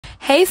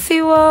Hey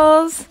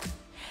Seawolves!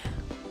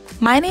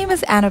 My name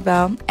is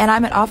Annabelle and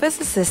I'm an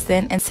office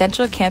assistant in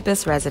Central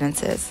Campus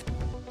Residences.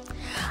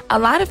 A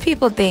lot of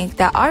people think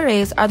that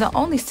RAs are the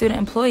only student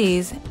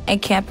employees in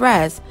Camp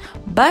Res,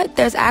 but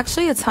there's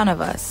actually a ton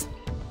of us.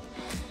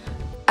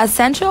 A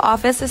central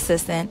office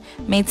assistant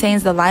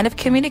maintains the line of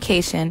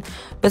communication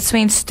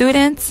between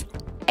students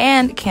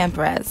and Camp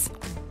Res.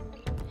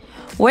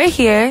 We're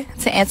here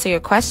to answer your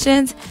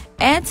questions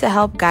and to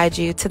help guide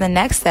you to the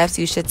next steps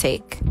you should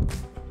take.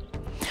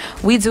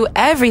 We do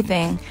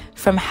everything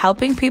from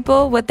helping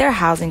people with their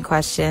housing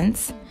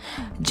questions,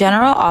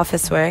 general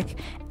office work,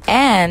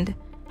 and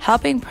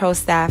helping pro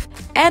staff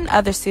and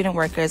other student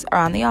workers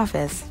around the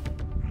office.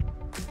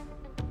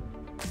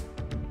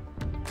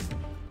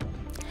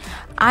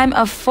 I'm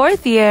a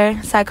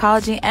fourth-year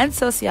psychology and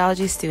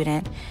sociology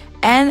student,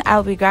 and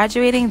I'll be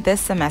graduating this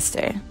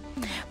semester.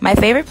 My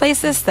favorite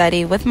place to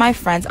study with my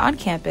friends on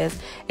campus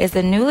is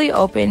the newly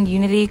opened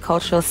Unity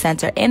Cultural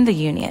Center in the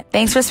Union.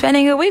 Thanks for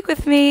spending a week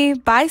with me.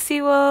 Bye,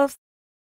 Seawolves.